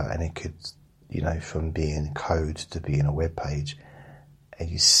it over and it could, from being code to being a web page, and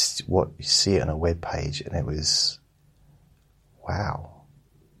you see it on a web page, and it was, wow,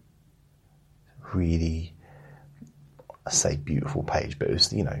 really, I say beautiful page, but it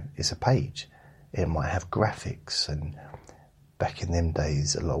was, it's a page. It might have graphics, and back in them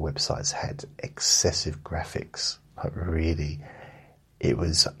days, a lot of websites had excessive graphics. Like, really, it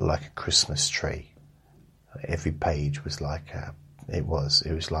was like a Christmas tree. Every page was like it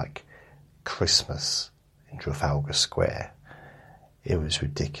was like Christmas in Trafalgar Square. It was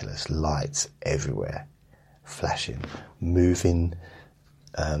ridiculous. Lights everywhere, flashing, moving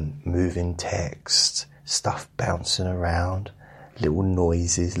text, stuff bouncing around, little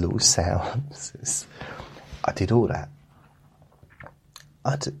noises, little sounds. I did all that.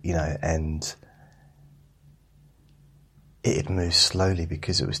 And it had moved slowly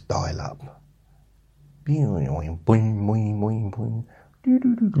because it was dial-up. Remember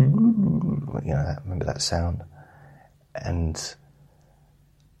that sound? And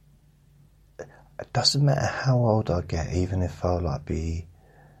it doesn't matter how old I get, even if I'll be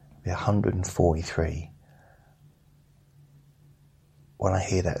 143, when I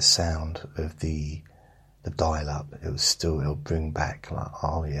hear that sound of the dial-up, it'll bring back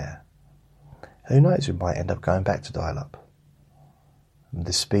oh yeah. Who knows, we might end up going back to dial-up.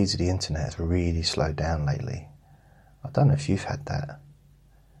 The speeds of the internet has really slowed down lately. I don't know if you've had that,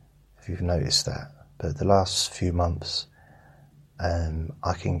 if you've noticed that, but the last few months, I'm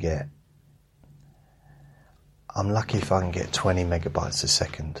lucky if I can get 20 megabytes a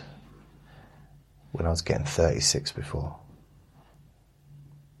second, when I was getting 36 before.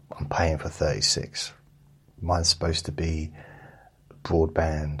 I'm paying for 36. Mine's supposed to be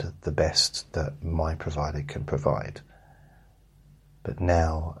broadband, the best that my provider can provide. But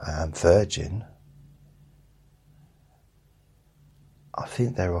now Virgin, I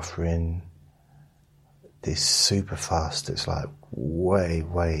think they're offering this super fast. It's like way,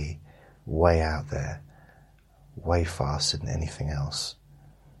 way, way out there, way faster than anything else.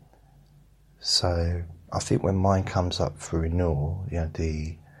 So I think when mine comes up for renewal,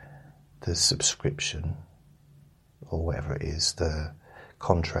 the subscription or whatever it is, the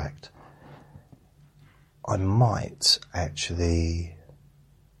contract, I might actually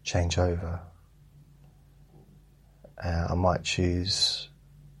change over. I might choose.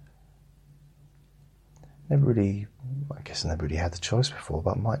 I guess I never really had the choice before,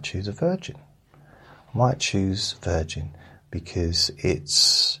 but I might choose a Virgin. I might choose Virgin because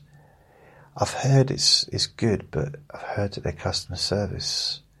I've heard it's good, but I've heard that their customer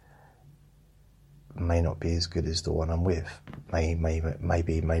service may not be as good as the one I'm with.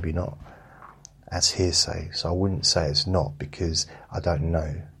 Maybe not. That's hearsay, so I wouldn't say it's not because I don't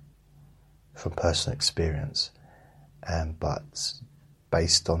know from personal experience. But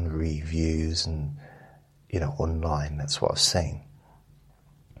based on reviews and online, that's what I've seen.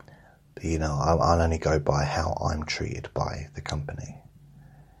 But I'll only go by how I'm treated by the company.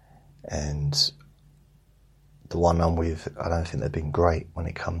 And the one I'm with, I don't think they've been great when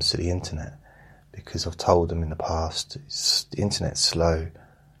it comes to the internet, because I've told them in the past, the internet's slow.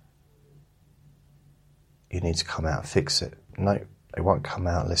 You need to come out and fix it. No, they won't come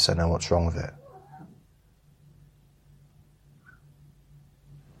out unless they know what's wrong with it.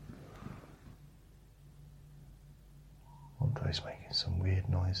 Andre's making some weird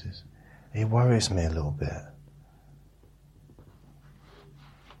noises. He worries me a little bit.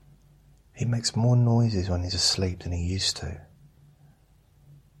 He makes more noises when he's asleep than he used to.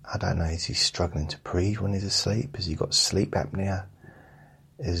 I don't know, is he struggling to breathe when he's asleep? Has he got sleep apnea?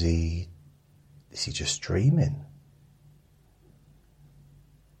 Is he just dreaming?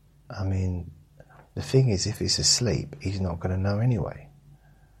 I mean, the thing is, if he's asleep, he's not going to know anyway.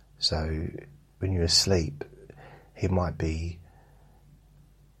 So when you're asleep, he might be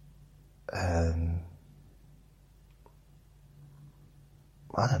I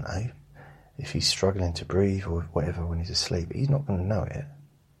don't know, if he's struggling to breathe or whatever when he's asleep, he's not going to know it.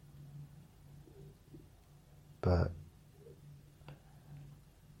 But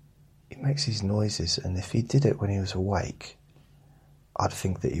he makes these noises, and if he did it when he was awake, I'd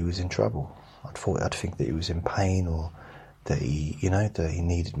think that he was in trouble. I'd think that he was in pain, or that he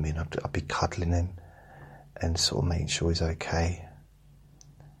needed me, and I'd be cuddling him and sort of making sure he's okay.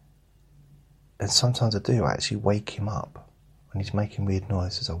 And sometimes I do. I actually wake him up when he's making weird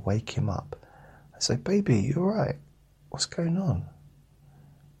noises. I wake him up. I say, "Baby, you all right? What's going on?"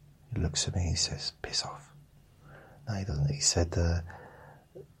 He looks at me. He says, "Piss off." No, he doesn't. He said,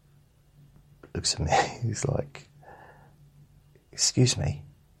 looks at me. He's like, "Excuse me.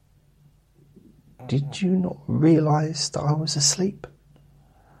 Did you not realise that I was asleep?"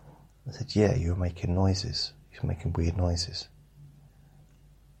 I said, "Yeah, you were making noises. You were making weird noises.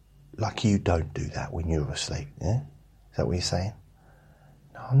 Like you don't do that when you're asleep, yeah? Is that what you're saying?"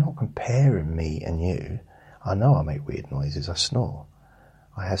 "No, I'm not comparing me and you. I know I make weird noises. I snore.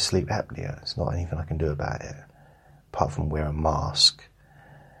 I have sleep apnea. There's not anything I can do about it, apart from wear a mask.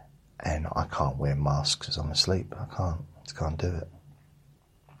 And I can't wear masks as I'm asleep. I just can't do it.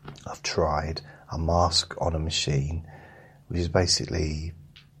 I've tried a mask on a machine, which is basically,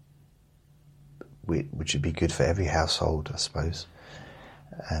 which would be good for every household, I suppose.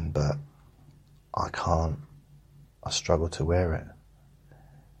 but I can't. I struggle to wear it.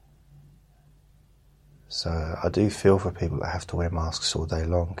 So I do feel for people that have to wear masks all day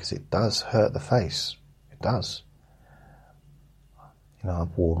long, because it does hurt the face. It does.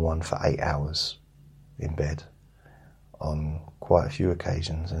 I've worn one for 8 hours in bed on quite a few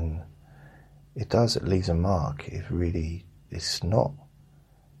occasions, and it leaves a mark. It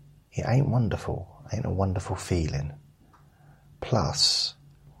ain't wonderful. It ain't a wonderful feeling. Plus,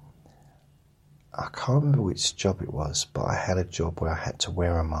 I can't remember which job it was, but I had a job where I had to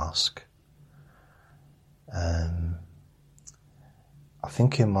wear a mask. I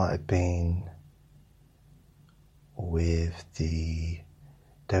think it might have been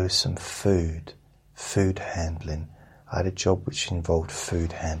there was some food handling. I had a job which involved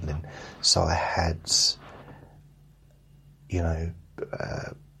food handling, so I had,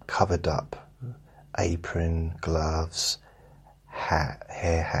 covered up apron, gloves,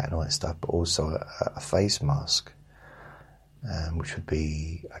 hair hat and all that stuff, but also a face mask, which would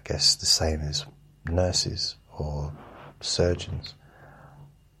be, I guess, the same as nurses or surgeons.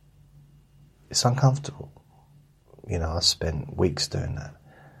 It's uncomfortable. I spent weeks doing that,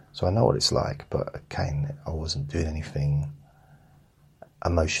 so I know what it's like, but again, I wasn't doing anything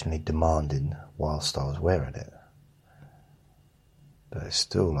emotionally demanding whilst I was wearing it. But it's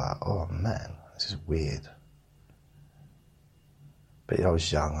still like, oh man, this is weird. But I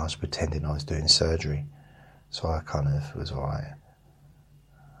was young, I was pretending I was doing surgery, so I kind of was alright.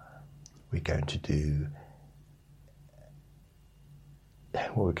 We're going to do...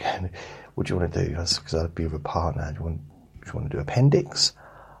 What do you want to do? Because I'd be with a partner. Do you want to do appendix,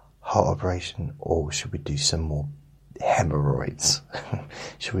 heart operation, or should we do some more hemorrhoids?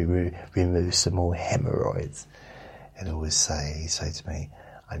 Should we remove some more hemorrhoids? And always say to me,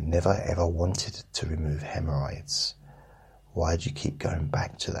 I never ever wanted to remove hemorrhoids. Why do you keep going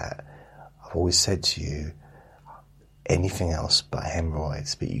back to that? I've always said to you, anything else but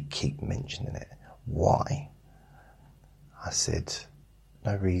hemorrhoids, but you keep mentioning it. Why? I said,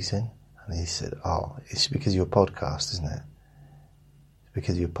 no reason. And he said, oh, it's because of your podcast, isn't it? It's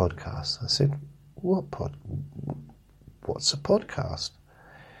because of your podcast. I said, what's a podcast?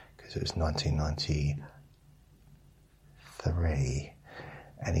 Because it was 1993.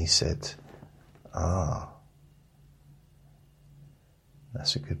 And he said,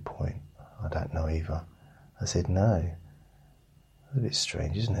 that's a good point. I don't know either. I said, no. That's a bit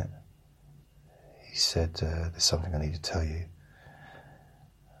strange, isn't it? He said, there's something I need to tell you.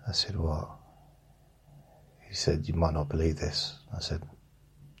 I said, what? He said, you might not believe this. I said,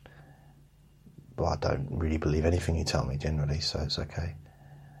 well, I don't really believe anything you tell me generally, so it's okay.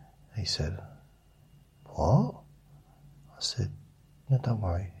 He said, what? I said, no, don't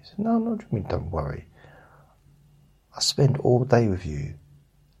worry. He said, no, what do you mean don't worry? I spend all day with you,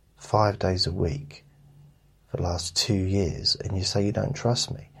 5 days a week, for the last 2 years, and you say you don't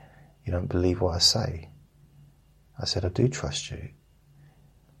trust me. You don't believe what I say. I said, I do trust you.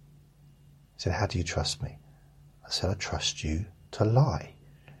 He said, how do you trust me? I said, I trust you to lie.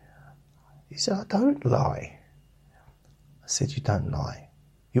 He said, I don't lie. I said, you don't lie.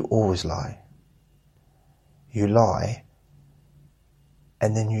 You always lie. You lie,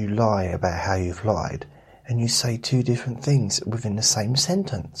 and then you lie about how you've lied, and you say two different things within the same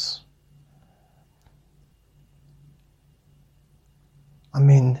sentence. I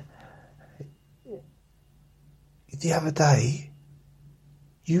mean, the other day,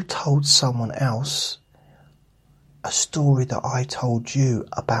 you told someone else a story that I told you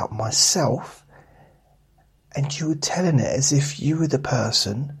about myself, and you were telling it as if you were the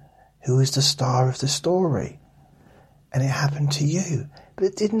person who was the star of the story, and it happened to you. But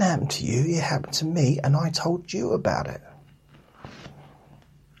it didn't happen to you, it happened to me, and I told you about it.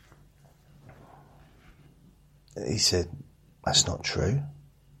 He said, that's not true.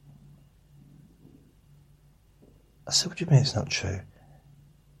 I said, what do you mean it's not true?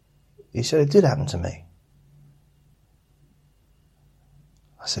 He said, it did happen to me.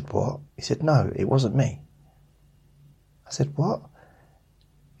 I said, what? He said, no, it wasn't me. I said, what?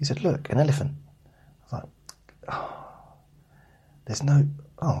 He said, look, an elephant. I was like,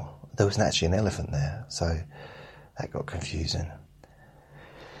 there wasn't actually an elephant there, so that got confusing.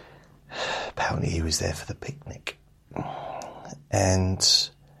 Apparently he was there for the picnic. And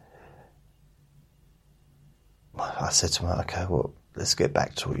I said to him, okay, well, let's get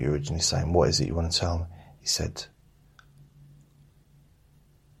back to what you were originally saying. What is it you want to tell me? He said,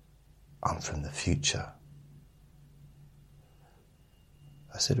 I'm from the future.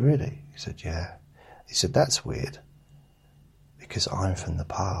 I said, really? He said, yeah. He said, that's weird, because I'm from the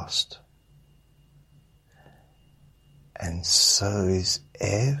past. And so is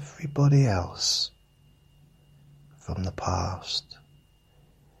everybody else from the past.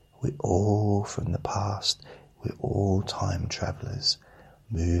 We're all from the past. We're all time travellers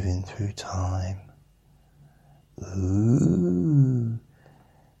moving through time. Ooh.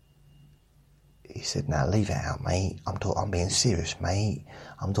 He said, now leave it out, mate. I'm being serious, mate.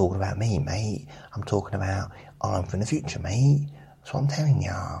 I'm talking about me, mate. I'm talking about I'm from the future, mate. That's what I'm telling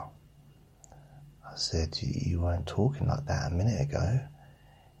you. I said, you weren't talking like that a minute ago.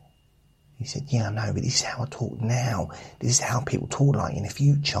 He said, yeah, I know, but this is how I talk now. This is how people talk like in the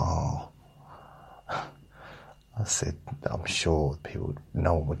future. I said, I'm sure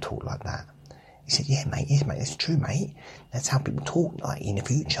no one would talk like that. He said, yeah, mate, that's true, mate. That's how people talk like in the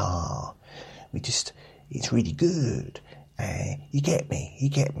future. It's really good. You get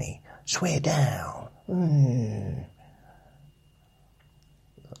me. Swear down.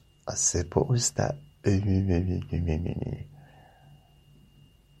 I said, what was that?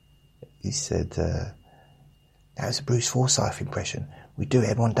 He said, that was a Bruce Forsyth impression. We do,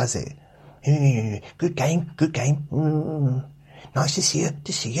 everyone does it. Good game. Nice to see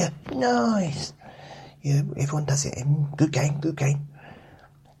you. Nice. Yeah, everyone does it. Good game.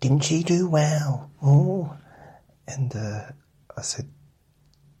 Didn't she do well? Oh. And I said,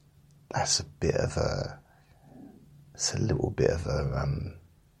 it's a little bit of a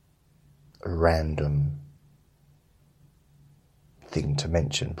random thing to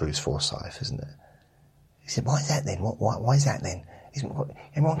mention, Bruce Forsyth, isn't it? He said, why is that then? Why is that then?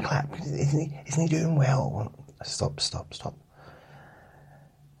 Everyone clap. Isn't he doing well? Stop.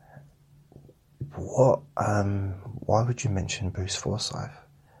 Why would you mention Bruce Forsyth?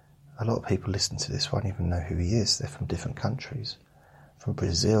 A lot of people listen to this won't even know who he is. They're from different countries, from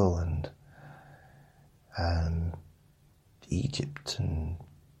Brazil and Egypt and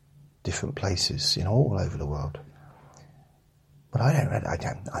different places, all over the world. But I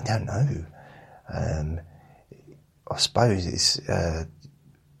don't know. I suppose is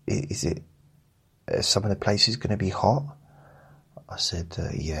it some of the places going to be hot? I said,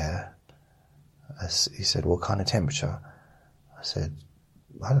 yeah. He said, what kind of temperature? I said,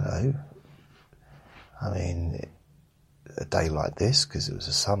 I don't know. I mean, a day like this, because it was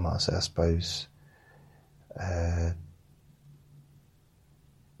a summer, so I suppose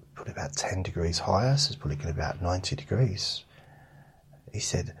probably about 10 degrees higher, so it's probably going to be about 90 degrees. He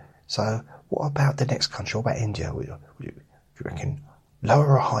said, so what about the next country? What about India? Do you reckon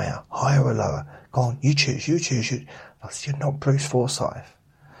lower or higher? Higher or lower? Go on, you choose. I said, you're not Bruce Forsyth.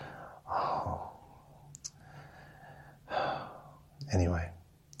 Oh. Anyway,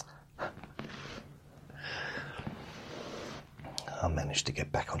 I managed to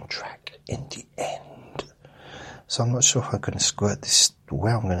get back on track in the end. So I'm not sure if I'm going to squirt this,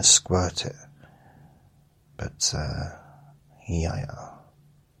 where I'm going to squirt it. But, yeah.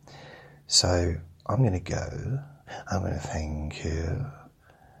 So I'm going to go, I'm going to thank you,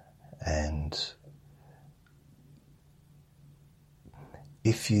 and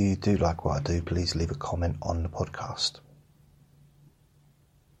if you do like what I do, please leave a comment on the podcast.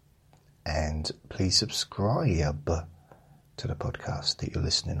 And please subscribe to the podcast that you're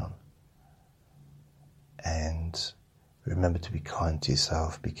listening on. And remember to be kind to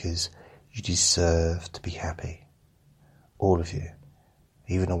yourself, because you deserve to be happy. All of you.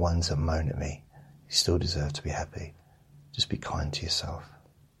 Even the ones that moan at me, you still deserve to be happy. Just be kind to yourself.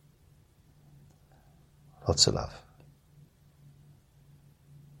 Lots of love.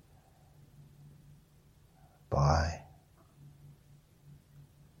 Bye.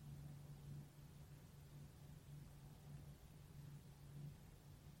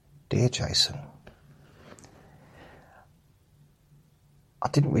 Dear Jason, I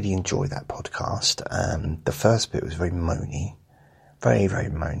didn't really enjoy that podcast. The first bit was very moany. Very, very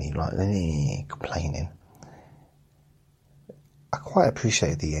moany, like complaining. I quite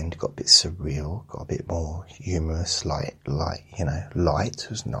appreciated the end. Got a bit surreal, got a bit more humorous, light. It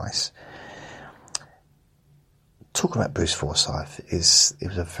was nice. Talking about Bruce Forsyth, it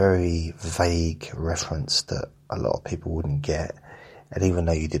was a very vague reference that a lot of people wouldn't get. And even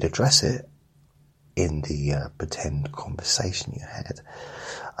though you did address it in the pretend conversation you had,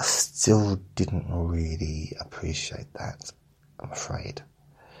 I still didn't really appreciate that, I'm afraid.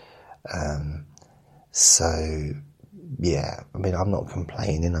 So, yeah, I mean, I'm not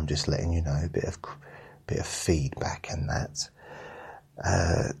complaining, I'm just letting you know a bit of feedback and that.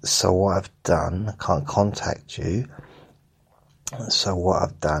 So what I've done, I can't contact you, so what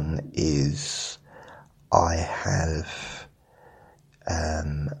I've done is I have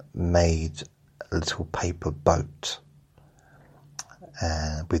made a little paper boat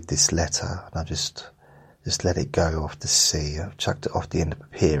with this letter, and I just just let it go off the sea. I've chucked it off the end of a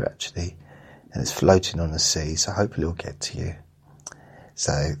pier actually, and it's floating on the sea, so hopefully it'll get to you.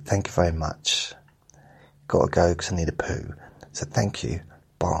 So thank you very much. Gotta go because I need a poo. So thank you.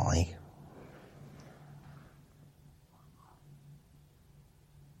 Bye.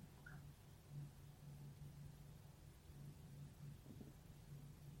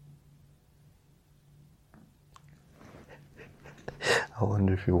 I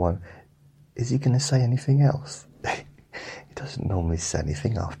wonder if is he going to say anything else? He doesn't normally say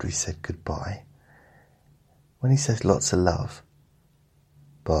anything after he said goodbye. When he says lots of love,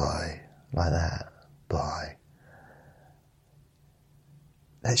 bye, like that, bye.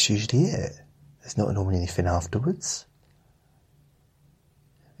 That's usually it. There's not normally anything afterwards.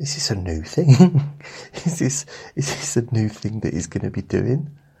 Is this a new thing? Is this a new thing that he's going to be doing?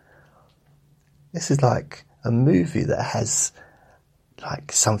 This is like a movie that has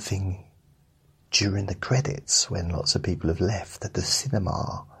like something during the credits when lots of people have left at the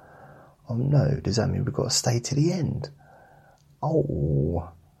cinema. Oh no, does that mean we've got to stay to the end? Oh,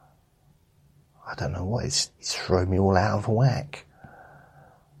 I don't know what, he's thrown me all out of whack.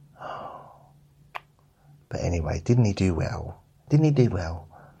 But anyway, didn't he do well? Didn't he do well?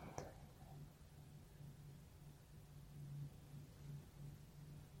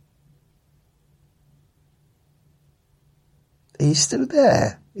 He's still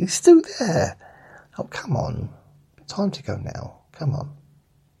there. He's still there. Oh, come on. Time to go now. Come on.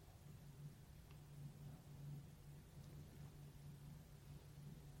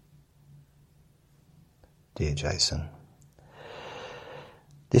 Dear Jason,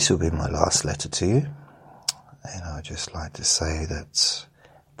 this will be my last letter to you, and I'd just like to say that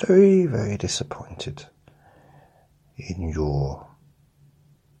I'm very, very disappointed in your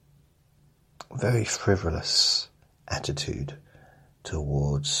very frivolous attitude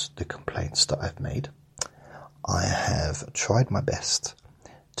towards the complaints that I've made. I have tried my best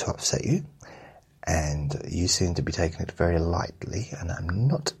to upset you, and you seem to be taking it very lightly, and I'm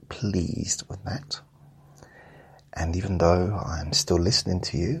not pleased with that. And even though I'm still listening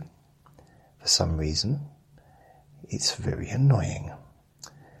to you, for some reason, it's very annoying.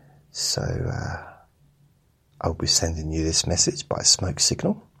 So I'll be sending you this message by smoke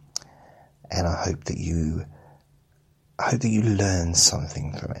signal, and I hope that you learn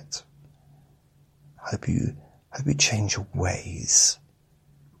something from it. I hope you change your ways.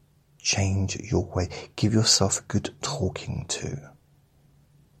 Change your way. Give yourself a good talking to.